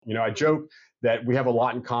I joke that we have a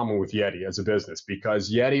lot in common with Yeti as a business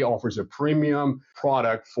because Yeti offers a premium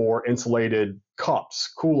product for insulated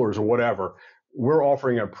cups, coolers, or whatever. We're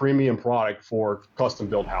offering a premium product for custom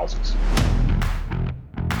built houses.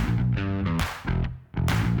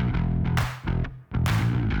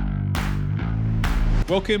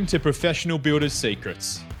 Welcome to Professional Builders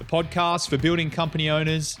Secrets, the podcast for building company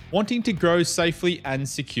owners wanting to grow safely and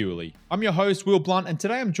securely. I'm your host, Will Blunt, and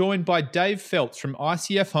today I'm joined by Dave Phelps from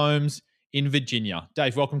ICF Homes in Virginia.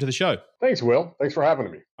 Dave, welcome to the show. Thanks, Will. Thanks for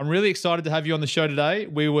having me. I'm really excited to have you on the show today.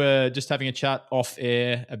 We were just having a chat off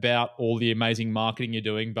air about all the amazing marketing you're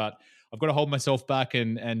doing, but I've got to hold myself back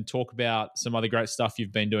and talk about some other great stuff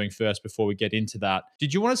you've been doing first before we get into that.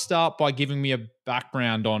 Did you want to start by giving me a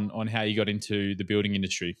background on how you got into the building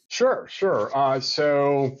industry? Sure.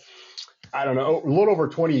 So I don't know, a little over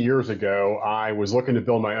 20 years ago, I was looking to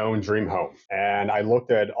build my own dream home. And I looked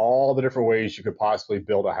at all the different ways you could possibly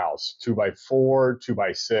build a house, 2x4,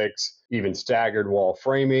 2x6, even staggered wall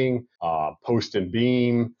framing, post and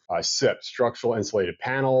beam, SIP, structural insulated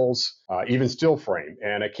panels, even steel frame.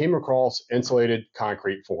 And I came across insulated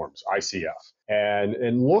concrete forms, ICF.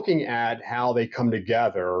 And looking at how they come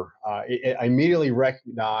together, I immediately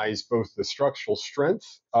recognized both the structural strength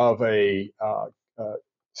of a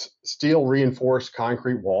steel reinforced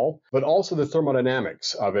concrete wall, but also the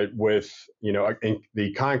thermodynamics of it with,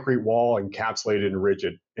 the concrete wall encapsulated in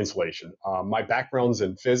rigid insulation. My background's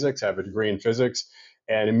in physics, I have a degree in physics.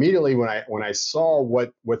 And immediately when I saw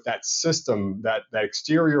what that system, that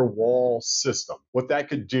exterior wall system, what that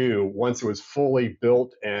could do once it was fully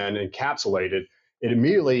built and encapsulated, it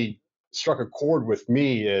immediately struck a chord with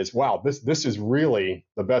me as, wow, this is really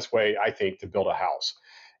the best way, I think, to build a house.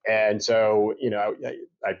 And so,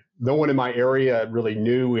 no one in my area really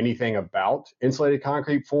knew anything about insulated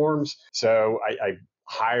concrete forms. So I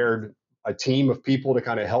hired a team of people to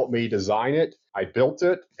kind of help me design it. I built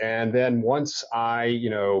it. And then once I,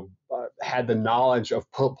 had the knowledge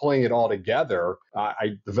of pulling it all together,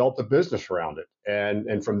 I developed a business around it.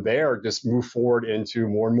 And from there, just moved forward into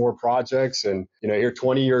more and more projects. And, here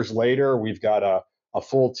 20 years later, we've got a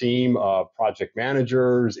full team of project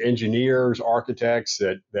managers, engineers, architects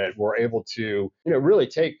that were able to, really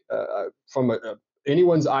take from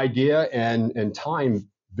anyone's idea and time,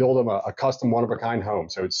 build them a custom one-of-a-kind home.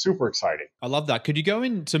 So it's super exciting. I love that. Could you go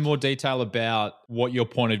into more detail about what your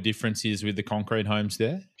point of difference is with the concrete homes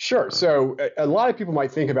there? Sure. So a lot of people might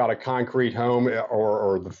think about a concrete home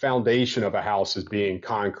or the foundation of a house as being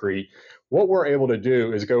concrete. What we're able to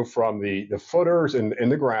do is go from the footers in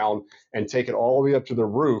the ground and take it all the way up to the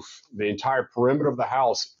roof, the entire perimeter of the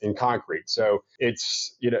house in concrete. So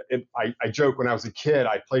it's, I joke when I was a kid,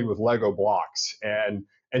 I played with Lego blocks.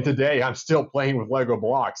 And today I'm still playing with Lego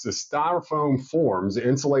blocks. The styrofoam forms, the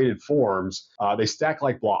insulated forms, they stack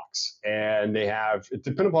like blocks. And they have,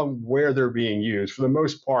 depending upon where they're being used, for the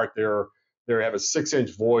most part, they have a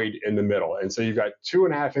 6-inch void in the middle. And so you've got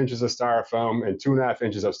 2.5 inches of styrofoam and 2.5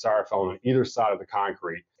 inches of styrofoam on either side of the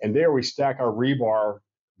concrete. And there we stack our rebar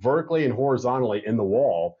vertically and horizontally in the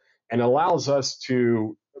wall, and allows us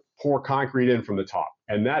to pour concrete in from the top.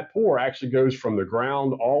 And that pour actually goes from the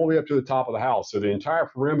ground all the way up to the top of the house. So the entire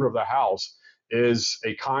perimeter of the house is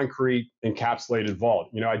a concrete encapsulated vault.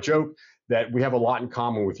 I joke that we have a lot in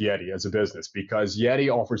common with Yeti as a business because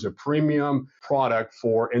Yeti offers a premium product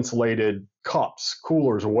for insulated cups,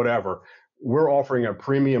 coolers, or whatever. We're offering a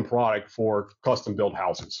premium product for custom built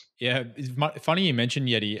houses. Yeah, it's funny you mentioned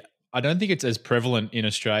Yeti. I don't think it's as prevalent in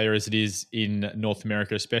Australia as it is in North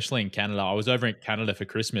America, especially in Canada. I was over in Canada for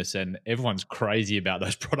Christmas and everyone's crazy about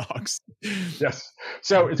those products. Yes.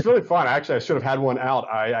 So it's really fun. Actually, I should have had one out.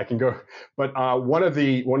 I can go. But one of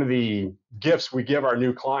the gifts we give our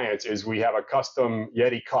new clients is we have a custom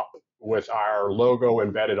Yeti cup with our logo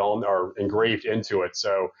embedded on or engraved into it.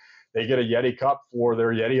 So they get a Yeti cup for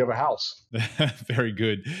their Yeti of a house. Very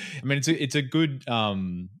good. I mean, it's a good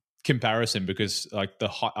comparison because like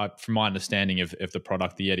from my understanding of the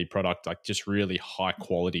product, the Yeti product, like just really high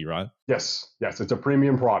quality, right? Yes, it's a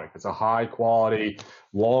premium product. It's a high quality,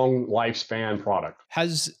 long lifespan product.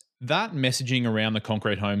 Has that messaging around the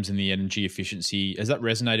concrete homes and the energy efficiency, has that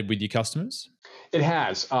resonated with your customers? It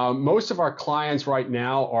has. Most of our clients right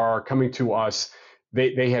now are coming to us.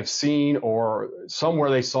 They have seen or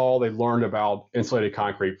somewhere they learned about insulated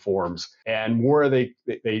concrete forms, and where they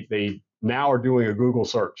now are doing a Google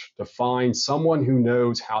search to find someone who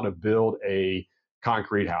knows how to build a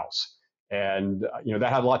concrete house. And,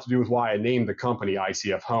 that had a lot to do with why I named the company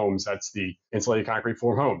ICF Homes. That's the insulated concrete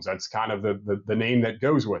form homes. That's kind of the name that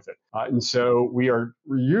goes with it. And so we're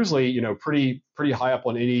usually, pretty high up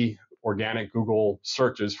on any organic Google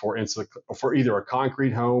searches for either a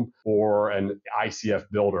concrete home or an ICF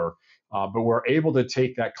builder. But we're able to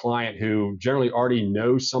take that client who generally already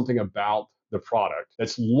knows something about the product,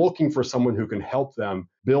 that's looking for someone who can help them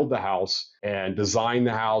build the house and design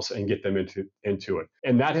the house and get them into it.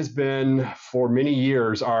 And that has been, for many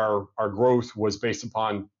years, our growth was based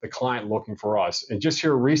upon the client looking for us. And just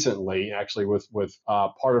here recently, actually with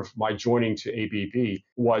part of my joining to ABP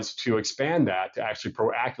was to expand that, to actually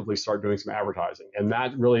proactively start doing some advertising. And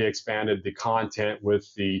that really expanded the content with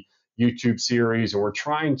the YouTube series, and we're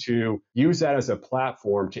trying to use that as a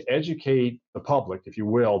platform to educate the public, if you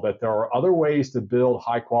will, that there are other ways to build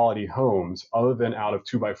high quality homes other than out of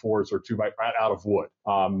 2x4s or out of wood.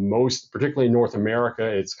 Most, particularly in North America,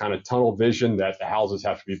 it's kind of tunnel vision that the houses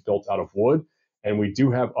have to be built out of wood. And we do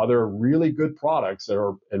have other really good products that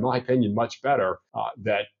are, in my opinion, much better.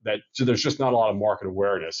 So there's just not a lot of market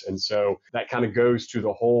awareness, and so that kind of goes to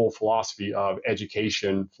the whole philosophy of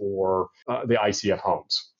education for the ICF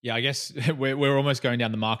homes. Yeah, I guess we're almost going down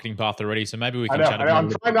the marketing path already, so maybe we can chat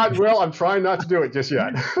about it. I'm trying not to do it just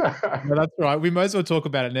yet. No, that's right. We might as well talk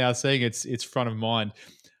about it now, seeing it's front of mind.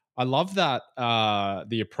 I love that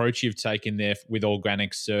the approach you've taken there with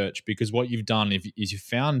organic search, because what you've done is you've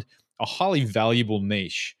found a highly valuable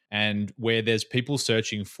niche and where there's people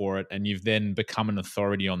searching for it, and you've then become an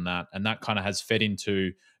authority on that. And that kind of has fed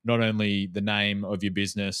into not only the name of your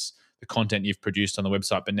business, the content you've produced on the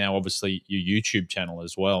website, but now obviously your YouTube channel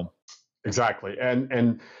as well. Exactly.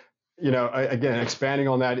 And again, expanding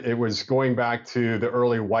on that, it was going back to the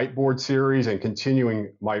early whiteboard series and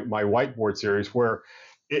continuing my whiteboard series, where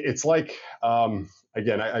it's like,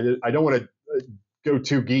 again, I don't want to go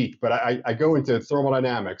too geek, but I go into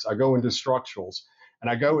thermodynamics, I go into structurals,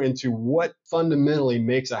 and I go into what fundamentally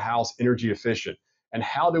makes a house energy efficient, and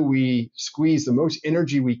how do we squeeze the most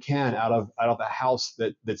energy we can out of the house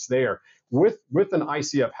that's there. With an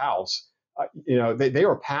ICF house, they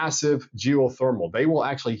are passive geothermal. They will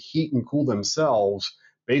actually heat and cool themselves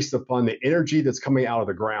based upon the energy that's coming out of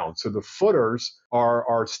the ground. So the footers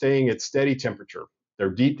are staying at steady temperature. They're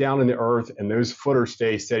deep down in the earth, and those footers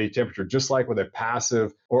stay steady temperature, just like with a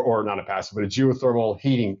passive, or not a passive, but a geothermal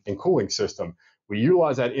heating and cooling system. We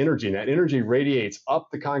utilize that energy, and that energy radiates up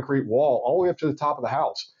the concrete wall all the way up to the top of the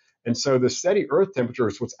house. And so the steady earth temperature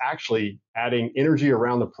is what's actually adding energy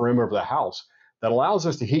around the perimeter of the house that allows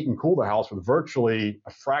us to heat and cool the house with virtually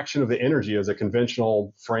a fraction of the energy as a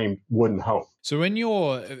conventional framed wooden home. So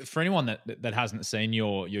for anyone that hasn't seen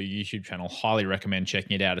your YouTube channel, highly recommend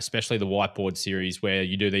checking it out, especially the whiteboard series where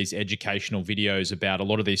you do these educational videos about a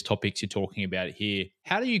lot of these topics you're talking about here.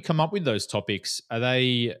 How do you come up with those topics? Are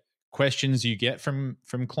they questions you get from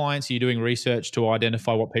clients? Are you doing research to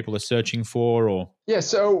identify what people are searching for, or? Yeah,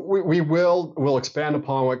 so we'll expand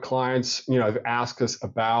upon what clients have asked us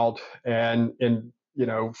about, and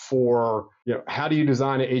for how do you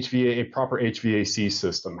design a proper HVAC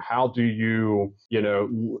system? How do you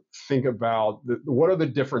think about what are the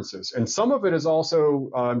differences? And some of it is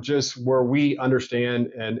also just where we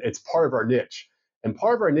understand, and it's part of our niche. And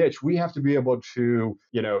part of our niche, we have to be able to,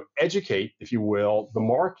 educate, if you will, the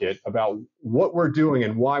market about what we're doing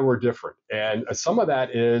and why we're different. And some of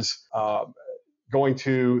that is going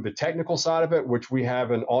to the technical side of it, which we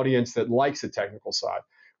have an audience that likes the technical side.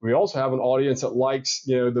 We also have an audience that likes,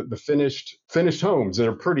 the finished homes that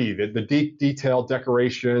are pretty, the deep detailed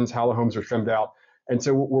decorations, how the homes are trimmed out. And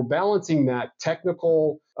so we're balancing that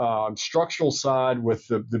technical, structural side with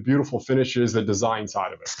the beautiful finishes, the design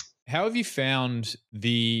side of it. How have you found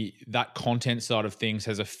that content side of things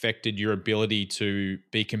has affected your ability to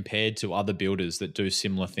be compared to other builders that do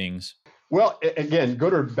similar things? Well, again,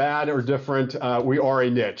 good or bad or different, we are a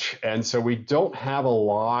niche. And so we don't have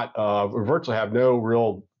we virtually have no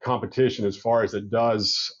real competition as far as it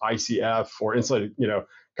does ICF or insulated,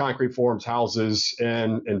 concrete forms houses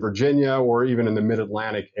in Virginia or even in the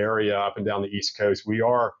mid-Atlantic area up and down the East Coast. We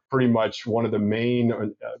are pretty much one of the main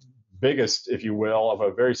biggest, if you will, of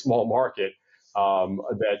a very small market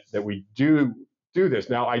that we do this.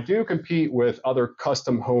 Now, I do compete with other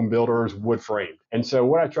custom home builders, wood framed. And so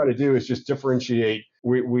what I try to do is just differentiate.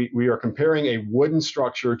 We are comparing a wooden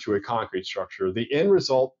structure to a concrete structure. The end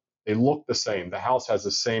result, they look the same. The house has the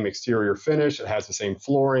same exterior finish. It has the same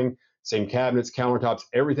flooring, same cabinets, countertops,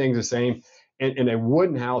 everything's the same. In a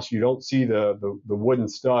wooden house, you don't see the wooden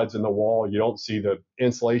studs in the wall. You don't see the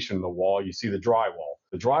insulation in the wall. You see the drywall.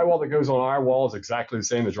 The drywall that goes on our wall is exactly the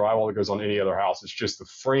same as the drywall that goes on any other house. It's just the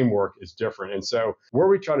framework is different. And so where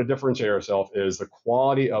we try to differentiate ourselves is the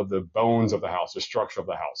quality of the bones of the house, the structure of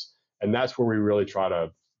the house. And that's where we really try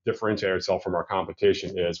to differentiate ourselves from our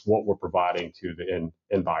competition is what we're providing to the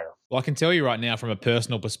end buyer. Well, I can tell you right now from a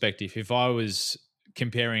personal perspective, if I was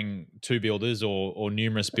comparing two builders or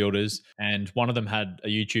numerous builders, and one of them had a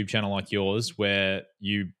YouTube channel like yours where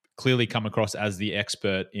you clearly come across as the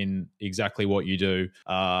expert in exactly what you do,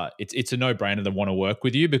 it's a no-brainer to want to work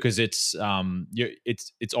with you, because it's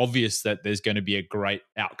obvious that there's going to be a great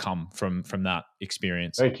outcome from that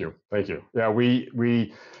experience. Thank you. Yeah,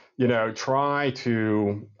 we try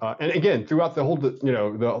to and again, throughout the whole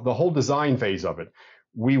the whole design phase of it,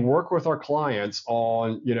 we work with our clients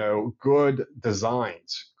on good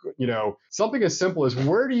designs. Something as simple as,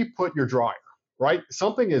 where do you put your dryer, right?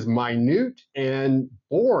 Something as minute and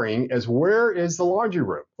boring as, where is the laundry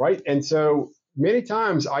room, right? And so many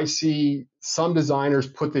times I see some designers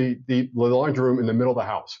put the laundry room in the middle of the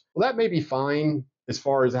house. Well, that may be fine as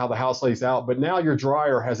far as how the house lays out, but now your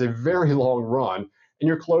dryer has a very long run and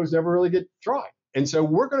your clothes never really get dry. And so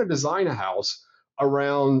we're going to design a house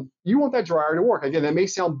around, you want that dryer to work. Again, that may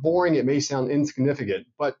sound boring, it may sound insignificant,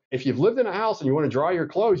 but if you've lived in a house and you want to dry your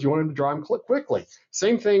clothes, you want them to dry them quickly.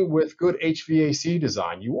 Same thing with good HVAC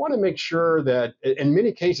design. You want to make sure that, in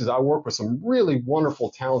many cases, I work with some really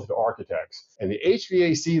wonderful, talented architects, and the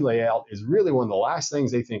HVAC layout is really one of the last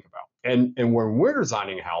things they think about. And when we're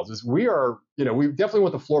designing houses, we definitely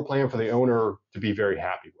want the floor plan for the owner to be very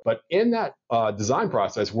happy with. But in that design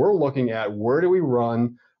process, we're looking at, where do we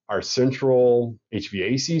run our central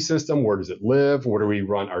HVAC system? Where does it live? Where do we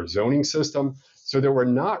run our zoning system? So that we're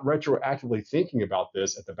not retroactively thinking about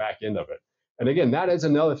this at the back end of it. And again, that is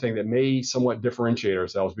another thing that may somewhat differentiate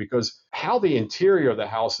ourselves, because how the interior of the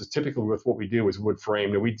house is typically, with what we do, is wood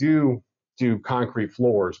frame. And we do concrete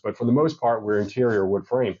floors, but for the most part, we're interior wood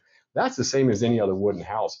frame. That's the same as any other wooden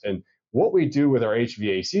house. And what we do with our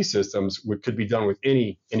HVAC systems could be done with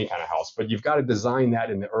any kind of house, but you've got to design that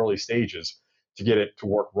in the early stages to get it to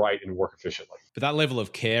work right and work efficiently. But that level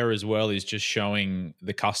of care as well is just showing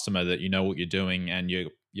the customer that you know what you're doing and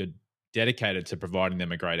you're dedicated to providing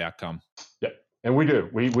them a great outcome. Yeah, and we do.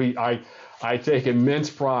 I take immense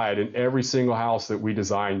pride in every single house that we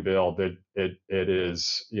design, build. That it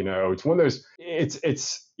is, it's one of those.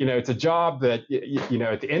 It's a job that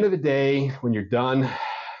at the end of the day, when you're done,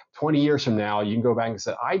 20 years from now, you can go back and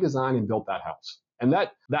say, I designed and built that house. And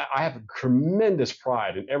that I have tremendous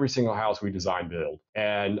pride in every single house we design, build.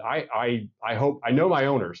 And I know my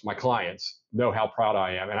owners, my clients, know how proud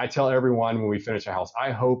I am. And I tell everyone when we finish a house,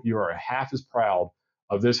 I hope you are half as proud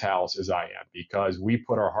of this house as I am, because we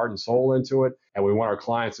put our heart and soul into it, and we want our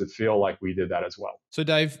clients to feel like we did that as well. So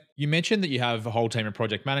Dave, you mentioned that you have a whole team of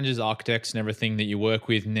project managers, architects, and everything that you work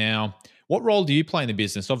with now. What role do you play in the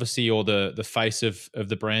business? Obviously, you're the face of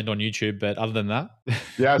the brand on YouTube, but other than that?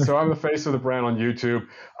 Yeah, so I'm the face of the brand on YouTube.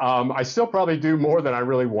 I still probably do more than I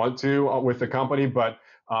really want to with the company, but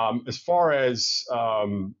as far as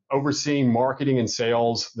overseeing marketing and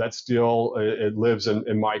sales, that still, it lives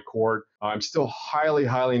in my court. I'm still highly,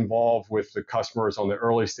 highly involved with the customers on the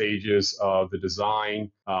early stages of the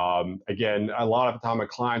design. Again, a lot of the time a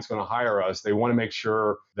client's going to hire us, they want to make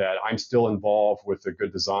sure that I'm still involved with the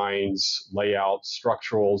good designs, layouts,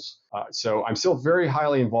 structurals. So I'm still very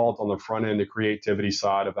highly involved on the front end, the creativity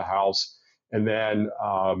side of the house. And then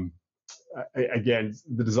again,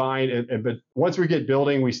 the design, but once we get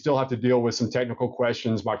building, we still have to deal with some technical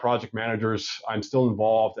questions. My project managers, I'm still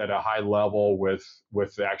involved at a high level with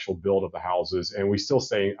the actual build of the houses, and I still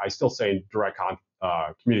stay in direct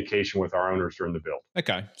communication with our owners during the build.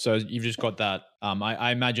 Okay, so you've just got that.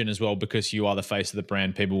 I imagine as well, because you are the face of the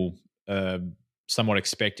brand, people somewhat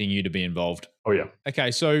expecting you to be involved. Oh yeah.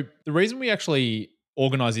 Okay, so the reason we actually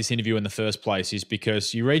organized this interview in the first place is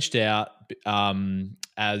because you reached out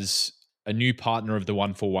as a new partner of the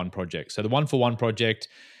 141 project. So the 141 project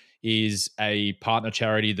is a partner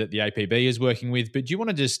charity that the APB is working with. But do you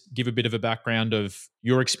want to just give a bit of a background of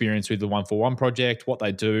your experience with the 141 project, what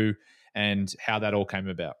they do, and how that all came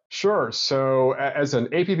about? Sure. So as an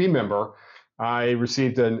APB member, I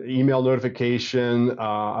received an email notification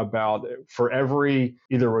about, for every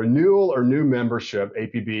either renewal or new membership,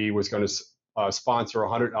 APB was going to sponsor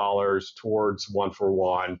 $100 towards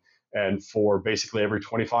 141. And for basically every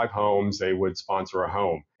 25 homes, they would sponsor a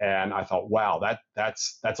home. And I thought, wow,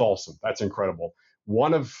 that's awesome. That's incredible.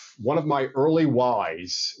 One of my early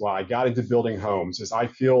whys when I got into building homes is I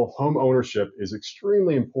feel home ownership is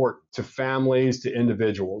extremely important to families, to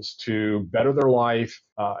individuals, to better their life,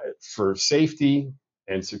 for safety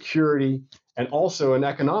and security, and also an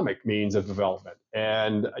economic means of development.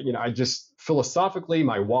 And I just philosophically,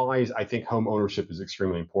 my whys, I think home ownership is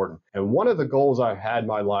extremely important. And one of the goals I've had in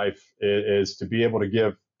my life is to be able to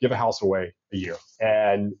give give a house away a year.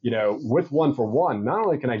 And, with one for one, not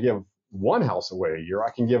only can I give one house away a year, I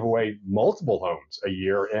can give away multiple homes a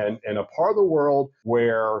year in a part of the world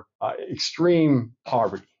where extreme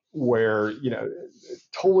poverty, where,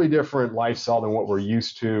 totally different lifestyle than what we're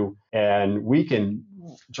used to. And we can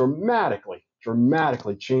dramatically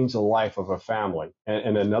change the life of a family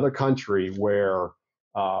in another country where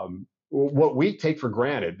what we take for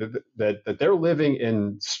granted, that they're living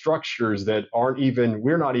in structures that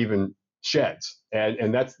we're not even sheds.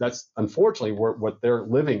 And that's unfortunately what they're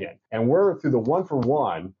living in. And we're through the one for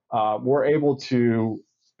one, we're able to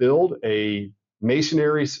build a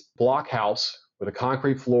masonry block house with a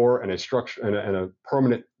concrete floor and a structure and a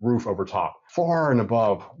permanent roof over top, far and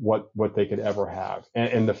above what they could ever have.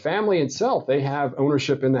 And the family itself, they have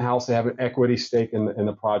ownership in the house. They have an equity stake in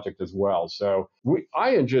the project as well. So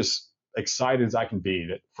I am just excited as I can be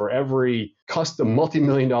that for every custom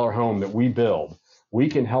multi-million-dollar home that we build, we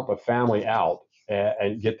can help a family out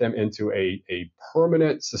and get them into a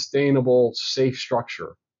permanent, sustainable, safe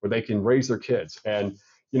structure where they can raise their kids. And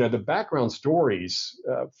the background stories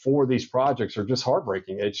for these projects are just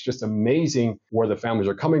heartbreaking. It's just amazing where the families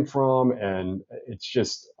are coming from. And it's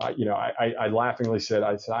just, I laughingly said,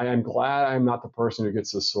 I am glad I'm not the person who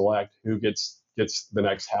gets to select who gets the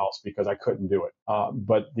next house, because I couldn't do it.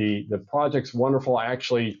 But the project's wonderful. I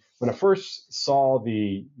actually, when I first saw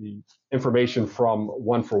the information from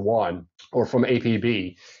One for One or from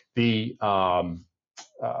APB,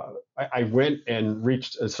 I went and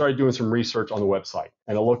started doing some research on the website,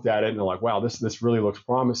 and I looked at it and I'm like, wow, this really looks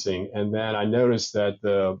promising. And then I noticed that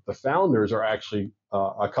the founders are actually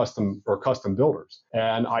custom builders.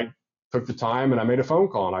 And I took the time and I made a phone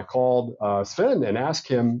call, and I called Sven and asked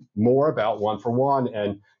him more about One for One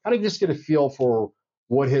and kind of just get a feel for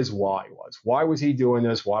what his why was. Why was he doing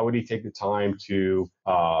this? Why would he take the time to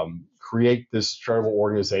create this charitable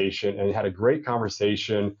organization? And had a great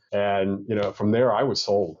conversation. And from there, I was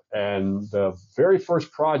sold. And the very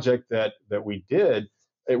first project that we did,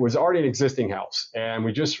 it was already an existing house, and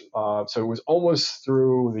we just so it was almost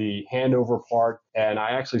through the handover part. And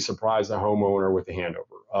I actually surprised the homeowner with the handover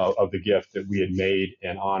of the gift that we had made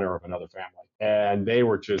in honor of another family, and they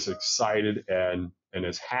were just excited and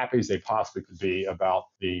as happy as they possibly could be about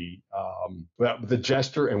the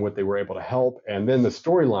gesture and what they were able to help. And then the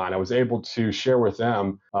storyline, I was able to share with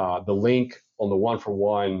them the link on the One for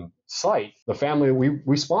One site, the family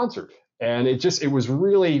we sponsored, and it was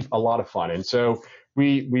really a lot of fun. And so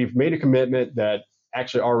we've made a commitment that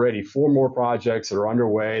actually already 4 more projects that are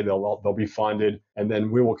underway. They'll be funded, and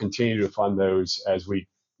then we will continue to fund those as we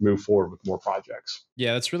move forward with more projects.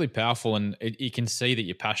 Yeah, that's really powerful, and you can see that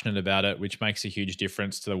you're passionate about it, which makes a huge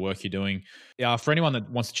difference to the work you're doing. Yeah, for anyone that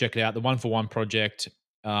wants to check it out, the One for One project,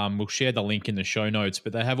 we'll share the link in the show notes,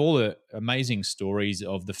 but they have all the amazing stories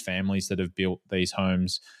of the families that have built these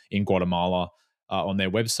homes in Guatemala on their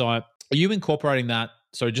website. Are you incorporating that?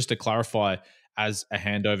 So just to clarify, as a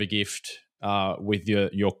handover gift with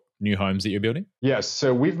your new homes that you're building? Yes.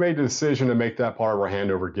 So we've made the decision to make that part of our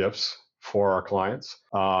handover gifts for our clients.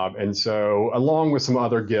 And so along with some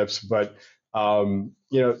other gifts, but when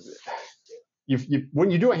you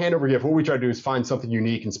do a handover gift, what we try to do is find something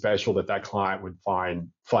unique and special that client would find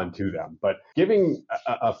fun to them. But giving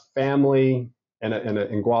a family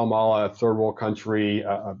in Guatemala, a third world country,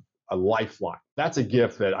 a lifeline, that's a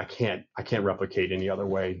gift that I can't replicate any other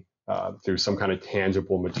way through some kind of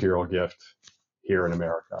tangible material gift here in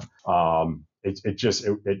America. It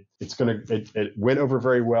went over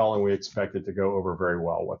very well, and we expect it to go over very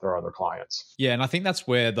well with our other clients. Yeah, and I think that's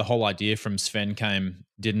where the whole idea from Sven came,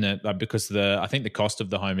 didn't it? Because I think the cost of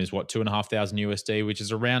the home is what, $2,500 USD, which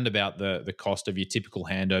is around about the cost of your typical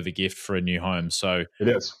handover gift for a new home. So it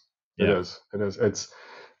is. Yeah. It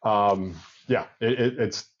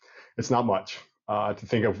is. It's not much to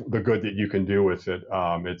think of the good that you can do with it.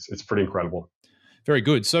 It's pretty incredible. Very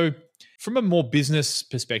good. So from a more business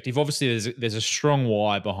perspective, obviously there's a strong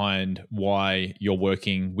why behind why you're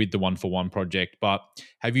working with the One for One project, but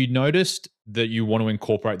have you noticed that you want to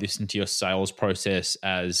incorporate this into your sales process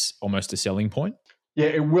as almost a selling point? Yeah,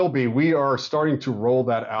 it will be. We are starting to roll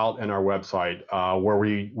that out in our website where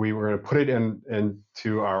we were going to put it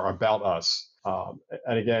into our About Us.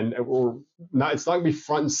 And again, it's not going to be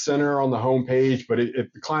front and center on the homepage, but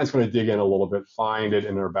if the client's going to dig in a little bit, find it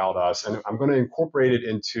in their About Us. And I'm going to incorporate it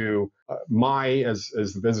into as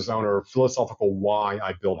the business owner, philosophical why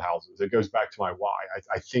I build houses. It goes back to my why.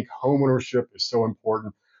 I think homeownership is so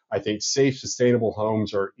important. I think safe, sustainable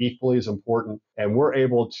homes are equally as important. And we're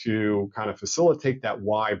able to kind of facilitate that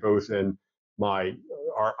why both in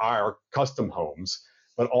our custom homes,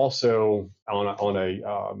 but also on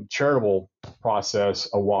a charitable process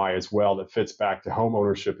a why as well that fits back to home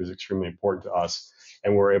ownership is extremely important to us,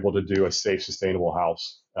 and we're able to do a safe, sustainable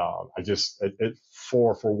house.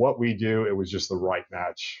 For what we do, it was just the right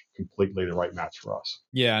match, completely the right match for us.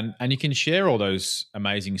 Yeah, and you can share all those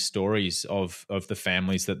amazing stories of the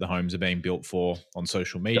families that the homes are being built for on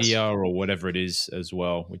social media Yes. or whatever it is as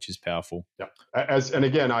well, which is powerful. Yeah. And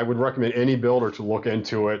again, I would recommend any builder to look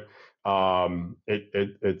into it.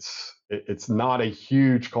 It's not a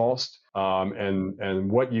huge cost, and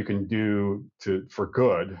what you can do for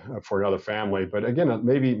good for another family. But again,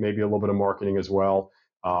 maybe a little bit of marketing as well.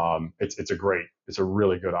 It's a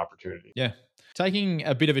really good opportunity. Yeah. Taking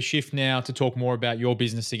a bit of a shift now to talk more about your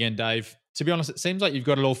business again, Dave. To be honest, it seems like you've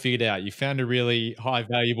got it all figured out. You found a really high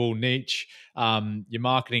valuable niche. Your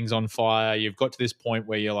marketing's on fire. You've got to this point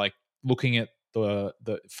where you're like looking at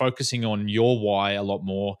the focusing on your why a lot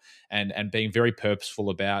more and being very purposeful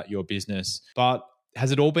about your business. But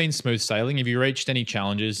has it all been smooth sailing? Have you reached any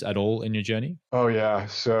challenges at all in your journey? Oh, yeah.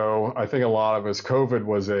 So I think a lot of us, COVID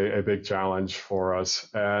was a big challenge for us.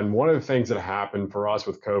 And one of the things that happened for us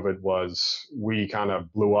with COVID was we kind of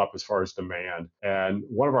blew up as far as demand. And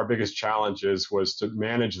one of our biggest challenges was to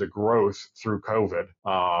manage the growth through COVID.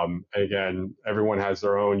 And again, everyone has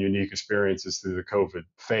their own unique experiences through the COVID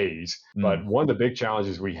phase. But Mm. one of the big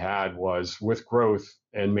challenges we had was with growth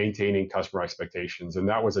and maintaining customer expectations. And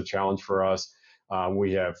that was a challenge for us.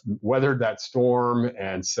 We have weathered that storm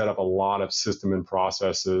and set up a lot of system and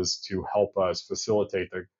processes to help us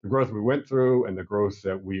facilitate the growth we went through and the growth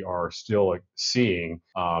that we are still seeing.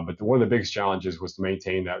 But one of the biggest challenges was to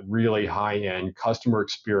maintain that really high-end customer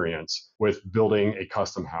experience with building a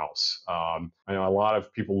custom house. I know a lot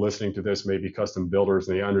of people listening to this may be custom builders,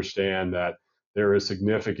 and they understand that there is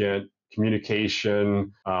significant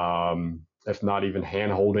communication, if not even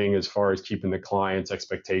hand-holding, as far as keeping the client's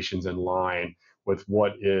expectations in line with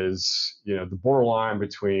what is, the borderline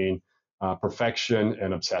between perfection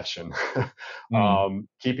and obsession. Mm.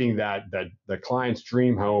 Keeping that the client's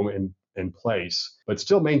dream home in place, but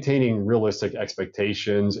still maintaining realistic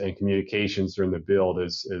expectations and communications during the build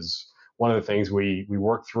is one of the things we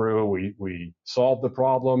work through. We solve the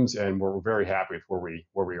problems, and we're very happy with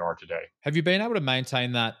where we are today. Have you been able to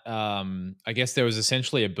maintain that? I guess there was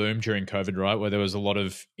essentially a boom during COVID, right, where there was a lot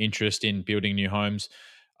of interest in building new homes.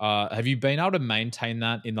 Have you been able to maintain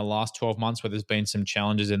that in the last 12 months where there's been some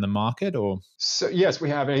challenges in the market or? So yes, we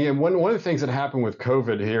have. And again, one of the things that happened with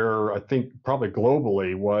COVID here, I think probably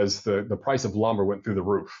globally, was the price of lumber went through the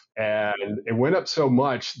roof, and it went up so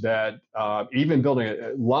much that even building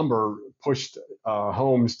lumber pushed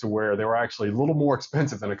homes to where they were actually a little more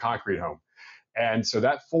expensive than a concrete home. And so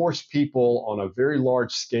that forced people on a very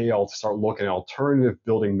large scale to start looking at alternative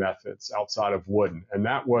building methods outside of wooden. And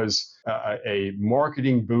that was a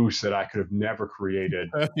marketing boost that I could have never created.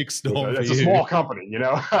 Perfect storm for It's a you. small company,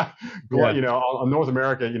 Yeah. North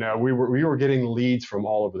America, we were getting leads from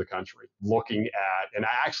all over the country looking at, and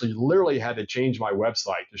I actually literally had to change my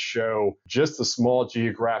website to show just the small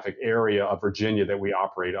geographic area of Virginia that we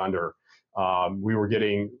operate under. We were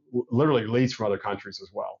getting literally leads from other countries as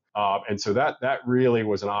well. And so that really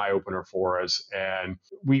was an eye opener for us. And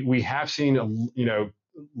we have seen,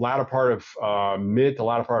 latter part of mid to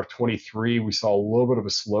latter part of 23, we saw a little bit of a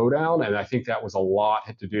slowdown. And I think that was a lot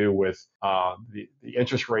had to do with the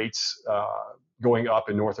interest rates going up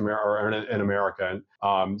in North America or in America,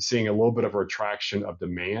 and seeing a little bit of a retraction of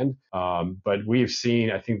demand. But we have seen,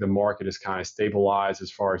 I think the market has kind of stabilized as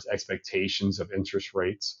far as expectations of interest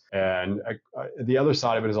rates. And the other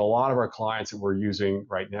side of it is a lot of our clients that we're using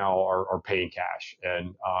right now are paying cash.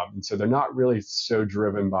 And so they're not really so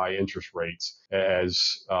driven by interest rates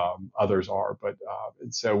as others are. But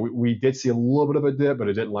so we did see a little bit of a dip, but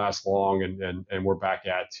it didn't last long. And we're back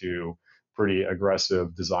to pretty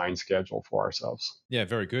aggressive design schedule for ourselves. Yeah,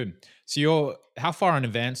 very good. So how far in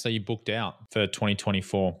advance are you booked out for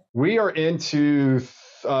 2024? We are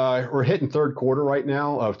we're hitting third quarter right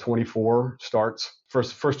now of 24 starts.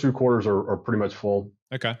 First two quarters are pretty much full.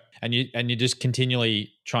 Okay. And you're just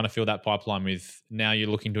continually trying to fill that pipeline with, now you're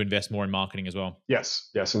looking to invest more in marketing as well. Yes.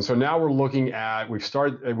 And so now we're looking at, we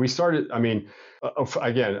started,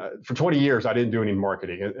 again, for 20 years, I didn't do any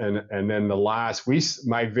marketing. And then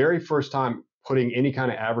my very first time putting any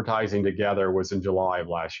kind of advertising together was in July of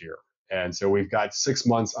last year. And so we've got 6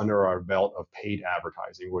 months under our belt of paid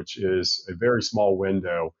advertising, which is a very small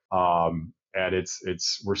window. And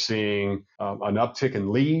we're seeing an uptick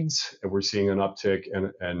in leads, and we're seeing an uptick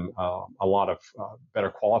in a lot of better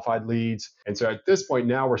qualified leads. And so at this point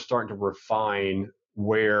now, we're starting to refine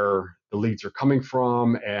where the leads are coming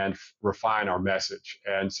from and refine our message.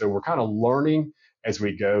 And so we're kind of learning as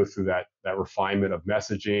we go through that refinement of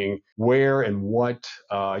messaging, where and what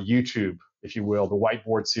YouTube, if you will, the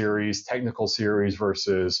whiteboard series, technical series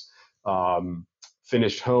versus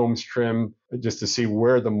finished homes trim, just to see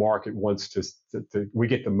where the market wants we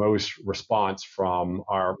get the most response from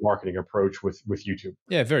our marketing approach with YouTube.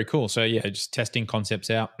 Yeah, very cool. So yeah, just testing concepts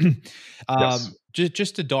out. Yes.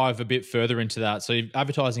 Just to dive a bit further into that. So you're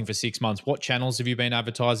advertising for 6 months. What channels have you been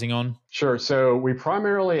advertising on? Sure. So we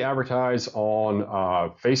primarily advertise on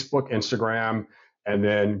Facebook, Instagram, and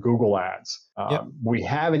then Google Ads. Yep. We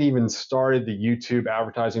haven't even started the YouTube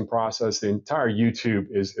advertising process. The entire YouTube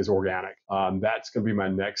is organic. That's going to be my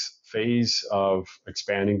next phase of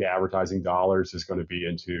expanding the advertising dollars is going to be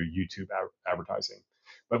into YouTube advertising.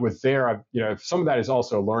 But with there, some of that is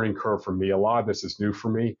also a learning curve for me. A lot of this is new for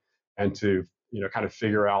me, and to kind of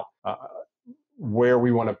figure out where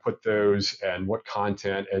we want to put those and what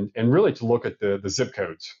content, and really to look at the zip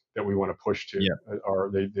codes that we want to push to, Yeah.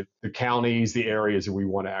 or the counties, the areas that we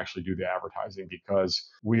want to actually do the advertising, because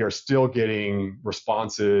we are still getting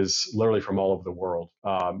responses literally from all over the world.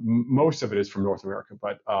 Most of it is from North America,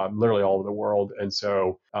 but literally all over the world. And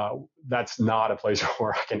so that's not a place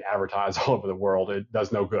where I can advertise all over the world. It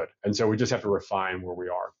does no good. And so we just have to refine where we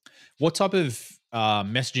are. What type of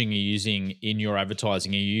messaging are you using in your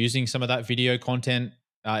advertising? Are you using some of that video content,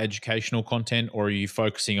 educational content, or are you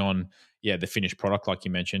focusing on the finished product like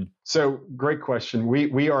you mentioned? So great question.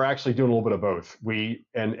 We are actually doing a little bit of both.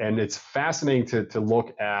 And it's fascinating to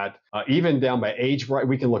look at even down by age. Right,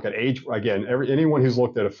 we can look at age again. Anyone who's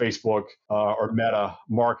looked at a Facebook or Meta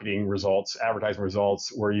marketing results, advertising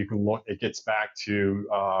results, where you can look, it gets back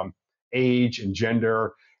to age and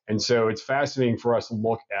gender. And so it's fascinating for us to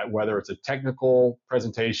look at whether it's a technical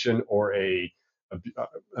presentation or a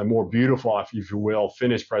more beautiful, if you will,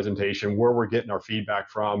 finished presentation, where we're getting our feedback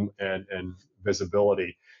from and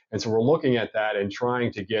visibility. And so we're looking at that and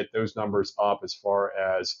trying to get those numbers up as far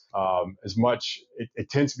as much. It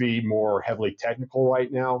tends to be more heavily technical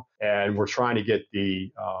right now, and we're trying to get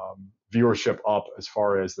the viewership up as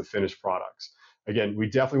far as the finished products. Again, we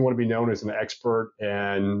definitely want to be known as an expert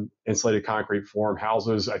in insulated concrete form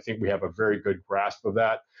houses. I think we have a very good grasp of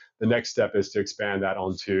that. The next step is to expand that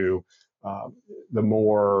onto the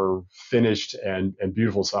more finished and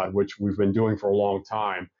beautiful side, which we've been doing for a long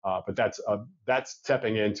time. But that's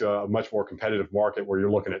stepping into a much more competitive market where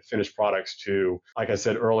you're looking at finished products to, like I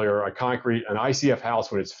said earlier, an ICF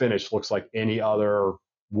house when it's finished looks like any other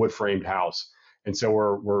wood framed house. And so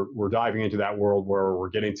we're diving into that world where we're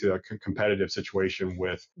getting to a competitive situation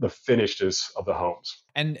with the finishedness of the homes.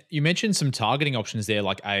 And you mentioned some targeting options there,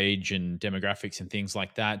 like age and demographics and things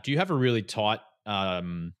like that. Do you have a really tight,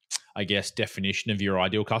 definition of your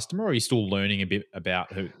ideal customer, or are you still learning a bit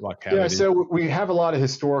about how Yeah, it is? so we have a lot of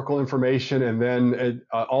historical information, and then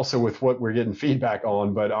also with what we're getting feedback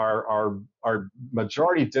on. But our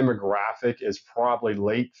majority demographic is probably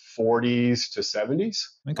late 40s to 70s,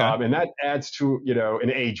 Okay. and that adds to an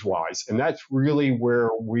age wise, and that's really where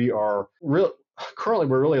we are. Currently,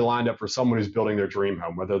 we're really lined up for someone who's building their dream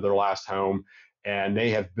home, whether their last home, and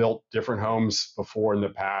they have built different homes before in the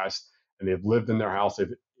past, and they've lived in their house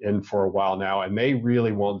in for a while now, and they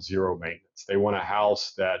really want zero maintenance. They want a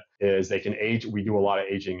house that they can age. We do a lot of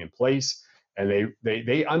aging in place, and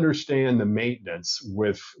they understand the maintenance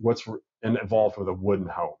with what's involved with a wooden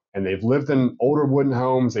home. And they've lived in older wooden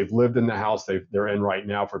homes. They've lived in the house they're in right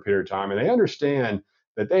now for a period of time, and they understand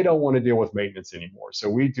that they don't want to deal with maintenance anymore. So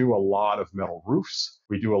we do a lot of metal roofs.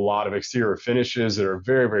 We do a lot of exterior finishes that are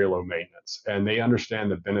very, very low maintenance, and they understand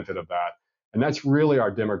the benefit of that. And that's really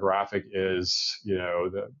our demographic is,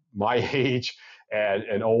 my age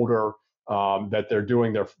and older, that they're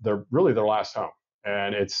doing their really their last home.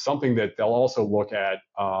 And it's something that they'll also look at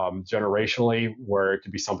generationally, where it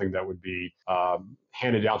could be something that would be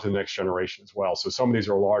handed down to the next generation as well. So some of these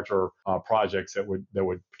are larger projects that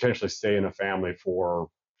would potentially stay in a family for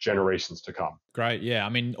generations to come. Great. Yeah. I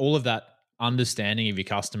mean, all of that understanding of your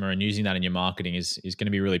customer and using that in your marketing is going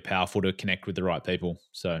to be really powerful to connect with the right people.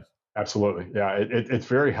 So Absolutely. Yeah, it's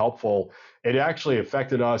very helpful. It actually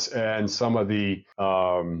affected us and some of the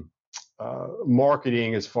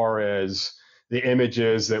marketing as far as the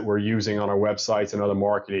images that we're using on our websites and other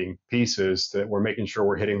marketing pieces, that we're making sure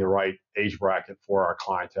we're hitting the right age bracket for our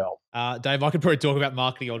clientele. Dave, I could probably talk about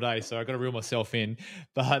marketing all day, so I've got to reel myself in.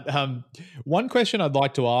 But one question I'd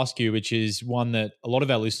like to ask you, which is one that a lot of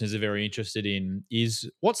our listeners are very interested in, is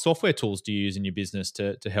what software tools do you use in your business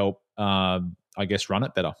to help, run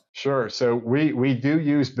it better? Sure. So we do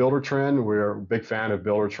use Buildertrend. We're a big fan of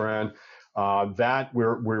Buildertrend. That we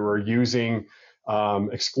were using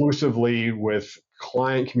exclusively with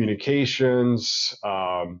client communications,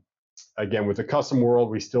 again, with the custom world,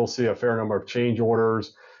 we still see a fair number of change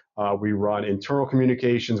orders. We run internal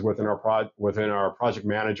communications within our project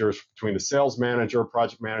managers, between the sales manager,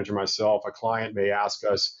 project manager, myself. A client may ask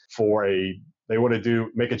us they want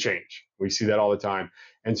to make a change. We see that all the time.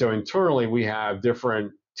 And so internally, we have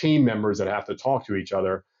different team members that have to talk to each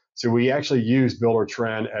other. So we actually use Builder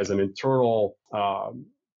Trend as an internal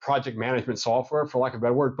project management software, for lack of a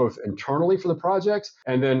better word, both internally for the projects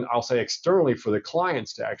and then I'll say externally for the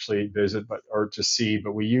clients to actually visit or to see.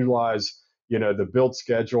 But we utilize the build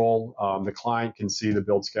schedule. The client can see the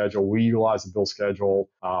build schedule. We utilize the build schedule.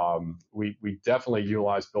 We definitely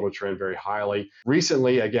utilize Builder Trend very highly.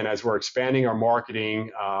 Recently, again, as we're expanding our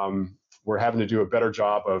marketing, we're having to do a better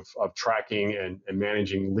job of tracking and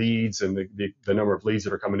managing leads and the number of leads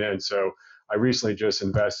that are coming in. So I recently just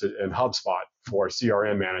invested in HubSpot for a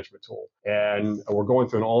CRM management tool. And we're going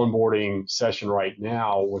through an onboarding session right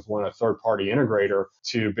now with a third-party integrator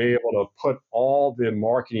to be able to put all the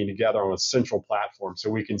marketing together on a central platform so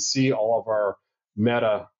we can see all of our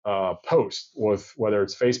meta posts, with whether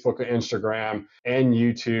it's Facebook or Instagram and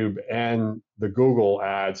YouTube and the Google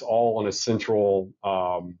ads, all on a central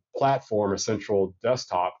platform, a central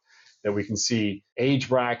desktop, that we can see age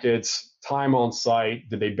brackets, time on site,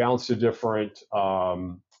 did they bounce to different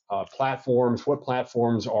platforms, what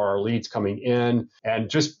platforms are our leads coming in, and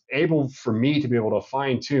just able for me to be able to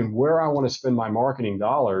fine tune where I want to spend my marketing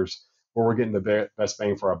dollars, where we're getting the best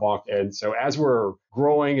bang for our buck. And so as we're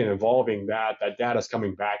growing and evolving, that data is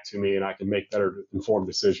coming back to me and I can make better informed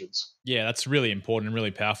decisions. Yeah, that's really important and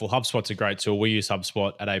really powerful. HubSpot's a great tool. We use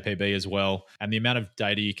HubSpot at APB as well. And the amount of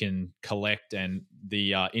data you can collect and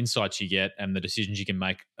the insights you get and the decisions you can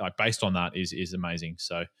make based on that is amazing.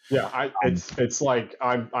 So yeah, it's like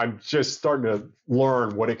I'm just starting to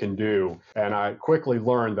learn what it can do, and I quickly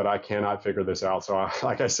learned that I cannot figure this out. So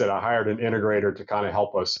like I said, I hired an integrator to kind of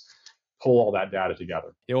help us pull all that data together.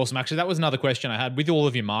 Yeah, awesome. Actually, that was another question I had with all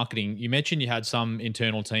of your marketing. You mentioned you had some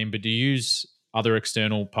internal team, but do you use other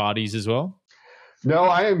external parties as well? No,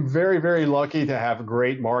 I am very, very lucky to have a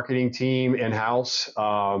great marketing team in-house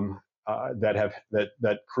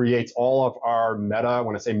that creates all of our meta.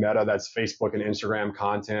 When I say meta, that's Facebook and Instagram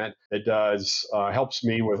content. It does helps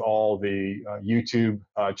me with all the YouTube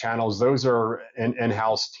channels. Those are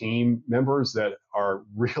in-house team members that are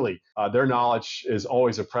really their knowledge is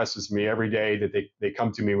always impresses me every day, that they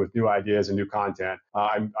come to me with new ideas and new content.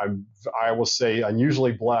 I will say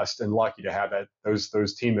unusually blessed and lucky to have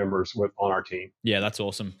those team members on our team. Yeah, that's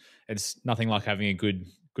awesome. It's nothing like having a good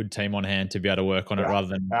team on hand to be able to work on it rather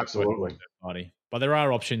than absolutely. Party. But there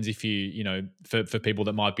are options if for people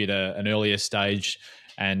that might be at an earlier stage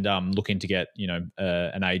and looking to get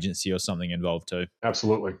an agency or something involved too.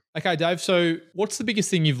 Absolutely. Okay, Dave. So, what's the biggest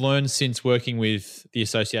thing you've learned since working with the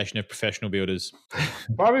Association of Professional Builders?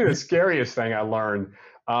 Probably the scariest thing I learned.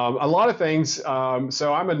 A lot of things.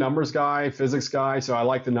 So I'm a numbers guy, physics guy. So I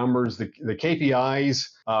like the numbers, the KPIs.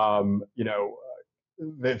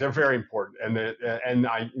 They're very important, and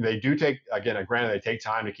they do take, again, granted, they take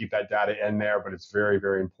time to keep that data in there, but it's very,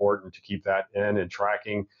 very important to keep that in and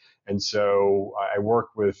tracking. And so I work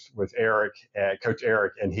with Eric, Coach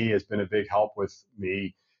Eric, and he has been a big help with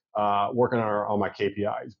me working on my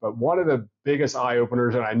KPIs. But one of the biggest eye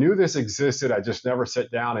openers, and I knew this existed, I just never sat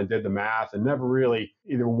down and did the math, and never really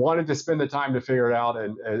either wanted to spend the time to figure it out,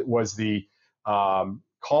 and it was the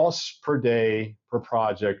costs per day per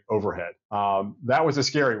project overhead. That was a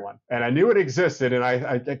scary one. And I knew it existed, and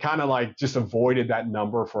I kind of like just avoided that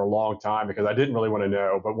number for a long time because I didn't really want to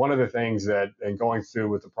know. But one of the things and going through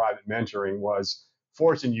with the private mentoring was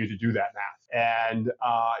forcing you to do that math. And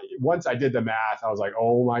once I did the math, I was like,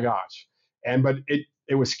 oh my gosh. But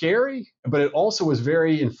it was scary, but it also was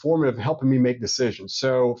very informative, helping me make decisions.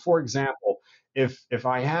 So for example, if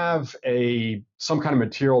I have some kind of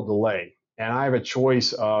material delay, and I have a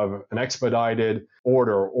choice of an expedited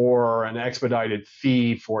order or an expedited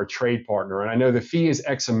fee for a trade partner, and I know the fee is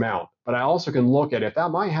X amount, but I also can look at if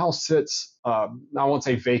my house sits, I won't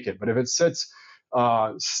say vacant, but if it sits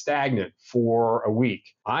stagnant for a week,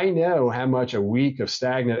 I know how much a week of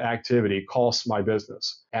stagnant activity costs my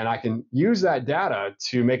business. And I can use that data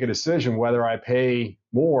to make a decision whether I pay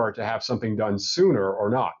more to have something done sooner or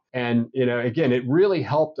not. And, again, it really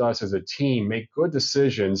helped us as a team make good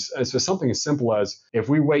decisions as to something as simple as, if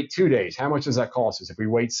we wait 2 days, how much does that cost us? If we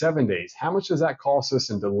wait 7 days, how much does that cost us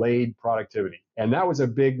in delayed productivity? And that was a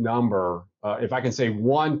big number. If I can say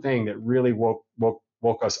one thing that really woke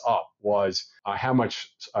us up was how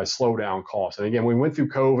much a slowdown costs. And again, we went through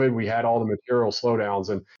COVID, we had all the material slowdowns.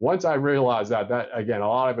 And once I realized that again, a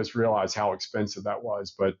lot of us realized how expensive that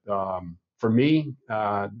was. But for me,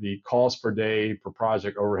 the cost per day per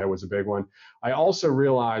project overhead was a big one. I also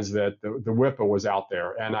realized that the WIPA was out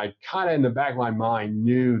there, and I kind of in the back of my mind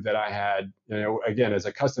knew that I had, again, as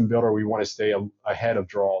a custom builder, we want to stay ahead of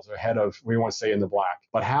draws, we want to stay in the black.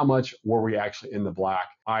 But how much were we actually in the black?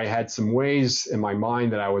 I had some ways in my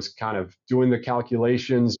mind that I was kind of doing the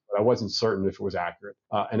calculations, but I wasn't certain if it was accurate.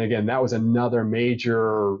 And again, that was another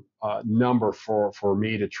major number for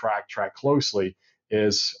me to track closely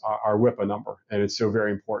is our WIPA number, and it's so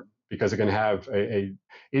very important because it can have either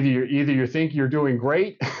you think you're doing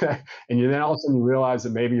great, and then all of a sudden you realize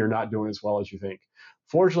that maybe you're not doing as well as you think.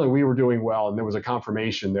 Fortunately, we were doing well, and there was a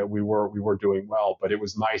confirmation that we were doing well. But it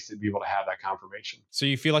was nice to be able to have that confirmation. So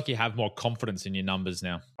you feel like you have more confidence in your numbers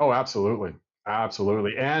now? Oh, absolutely,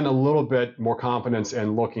 absolutely, and a little bit more confidence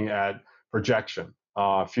in looking at projection,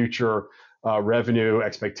 future revenue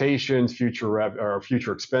expectations, future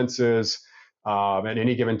expenses. At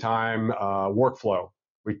any given time, workflow.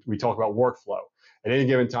 We talk about workflow. At any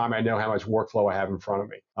given time, I know how much workflow I have in front of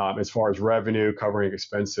me as far as revenue, covering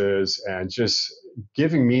expenses, and just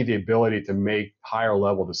giving me the ability to make higher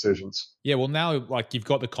level decisions. Yeah, well, now like you've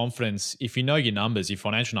got the confidence. If you know your numbers, your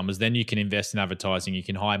financial numbers, then you can invest in advertising. You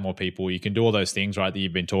can hire more people. You can do all those things, right, that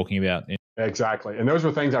you've been talking about. Exactly. And those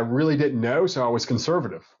were things I really didn't know, so I was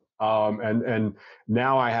conservative. And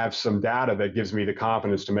now I have some data that gives me the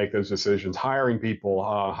confidence to make those decisions. Hiring people,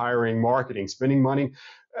 hiring marketing, spending money.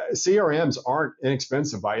 CRMs aren't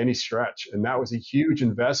inexpensive by any stretch, and that was a huge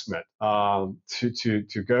investment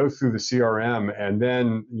to go through the CRM, and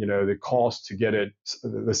then the cost to get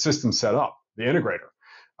the system set up, the integrator.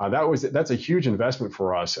 That's a huge investment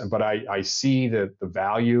for us, but I see the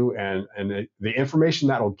value and the information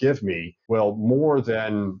that'll give me will more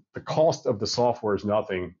than the cost of the software is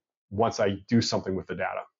nothing once I do something with the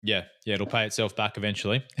data. Yeah, it'll pay itself back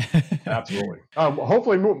eventually. Absolutely.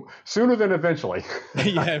 Hopefully sooner than eventually.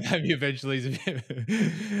 Yeah, maybe eventually.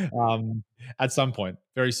 At some point,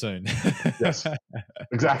 very soon. Yes,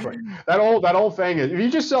 exactly. That old thing is, if you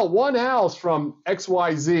just sell one house from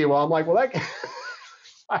XYZ, well, I'm like, well,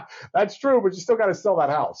 that's true, but you still got to sell that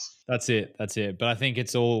house. That's it. But I think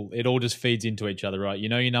it all just feeds into each other, right? You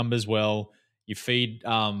know your numbers well. You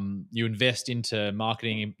you invest into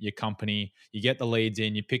marketing your company, you get the leads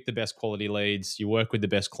in, you pick the best quality leads, you work with the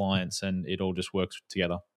best clients, and it all just works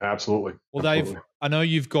together. Absolutely. Well, Dave, I know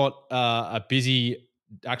you've got a busy,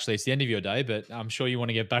 actually it's the end of your day, but I'm sure you want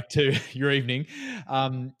to get back to your evening.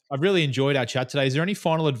 I've really enjoyed our chat today. Is there any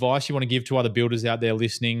final advice you want to give to other builders out there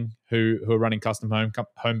listening who are running custom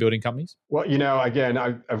home building companies? Well, again,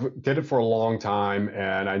 I've did it for a long time,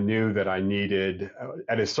 and I knew that I needed,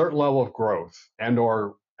 at a certain level of growth and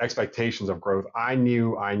or expectations of growth, I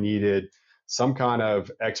knew I needed some kind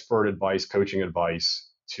of expert advice, coaching advice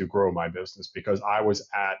to grow my business, because I was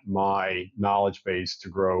at my knowledge base to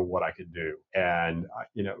grow what I could do. And,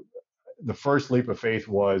 the first leap of faith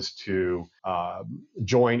was to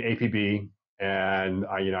join APB. And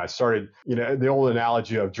I started, the old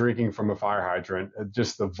analogy of drinking from a fire hydrant,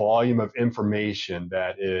 just the volume of information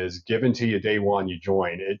that is given to you day one you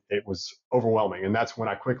join, it was overwhelming. And that's when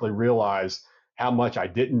I quickly realized how much I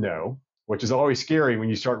didn't know, which is always scary when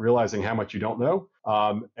you start realizing how much you don't know.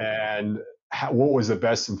 And what was the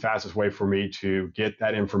best and fastest way for me to get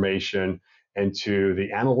that information into the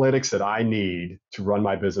analytics that I need to run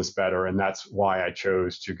my business better. And that's why I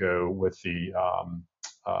chose to go with the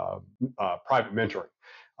private mentoring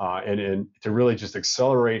and to really just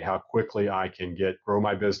accelerate how quickly I can grow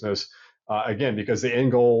my business. Again, because the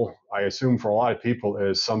end goal, I assume for a lot of people,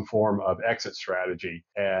 is some form of exit strategy.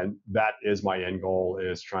 And that is my end goal,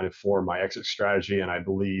 is trying to form my exit strategy. And I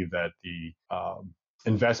believe that the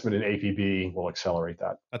investment in APB will accelerate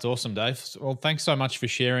that. That's awesome, Dave. Well, thanks so much for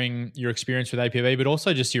sharing your experience with APB, but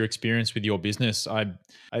also just your experience with your business.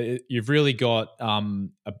 You've really got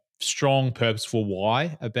a strong, purposeful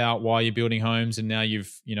why about why you're building homes, and now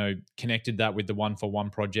you've connected that with the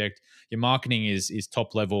 1-for-1 project. Your marketing is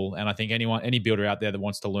top level, and I think any builder out there that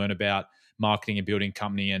wants to learn about marketing a building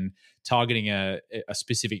company and targeting a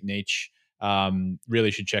specific niche really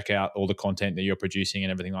should check out all the content that you're producing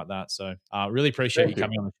and everything like that. So really appreciate you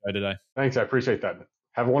coming on the show today. Thanks. I appreciate that.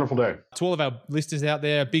 Have a wonderful day. To all of our listeners out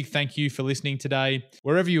there, a big thank you for listening today.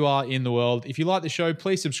 Wherever you are in the world, if you like the show,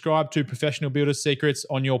 please subscribe to Professional Builders Secrets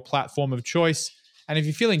on your platform of choice. And if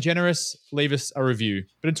you're feeling generous, leave us a review.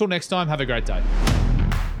 But until next time, have a great day.